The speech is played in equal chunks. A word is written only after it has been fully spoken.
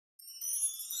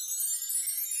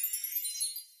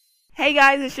Hey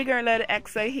guys, it's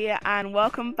SheGamerReloadedxo here and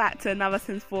welcome back to another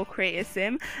Sims 4 creator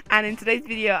sim. And in today's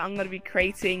video I'm going to be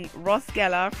creating Ross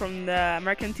Geller from the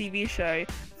American TV show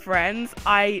Friends.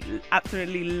 I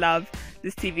absolutely love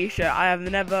this TV show. I have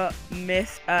never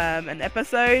missed an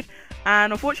episode,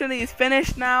 and unfortunately it's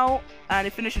finished now, and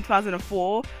it finished in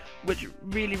 2004, which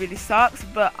really sucks,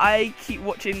 but I keep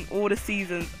watching all the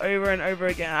seasons over and over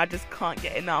again. I just can't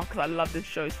get enough because I love this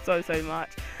show so much.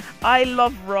 I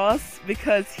love Ross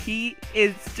because he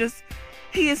is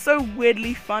so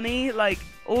weirdly funny. Like,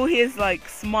 all his like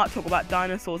smart talk about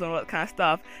dinosaurs and all that kind of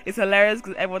stuff is hilarious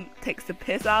because everyone takes the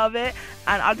piss out of it,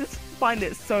 and I just find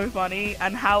it so funny,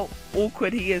 and how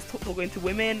awkward he is talking to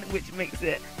women, which makes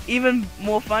it even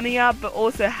more funnier, but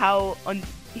also how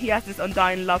he has this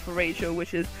undying love for Rachel,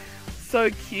 which is so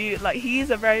cute. Like,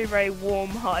 he's a very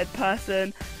warm-hearted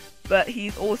person, but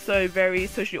he's also very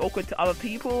socially awkward to other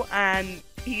people, and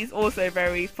he's also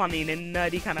very funny in a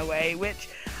nerdy kind of way, which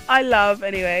I love.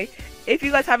 Anyway, if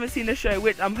you guys haven't seen the show,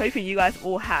 which I'm hoping you guys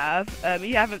all have, if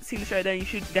you haven't seen the show, then you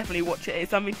should definitely watch it.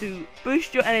 It's something to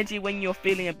boost your energy when you're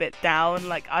feeling a bit down.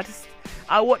 Like,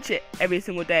 I watch it every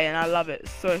single day and I love it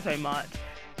so much.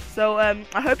 So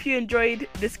I hope you enjoyed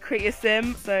this creator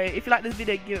sim. So if you like this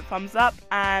video, give it a thumbs up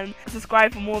and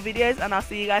subscribe for more videos, and I'll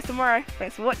see you guys tomorrow.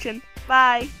 Thanks for watching.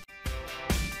 Bye.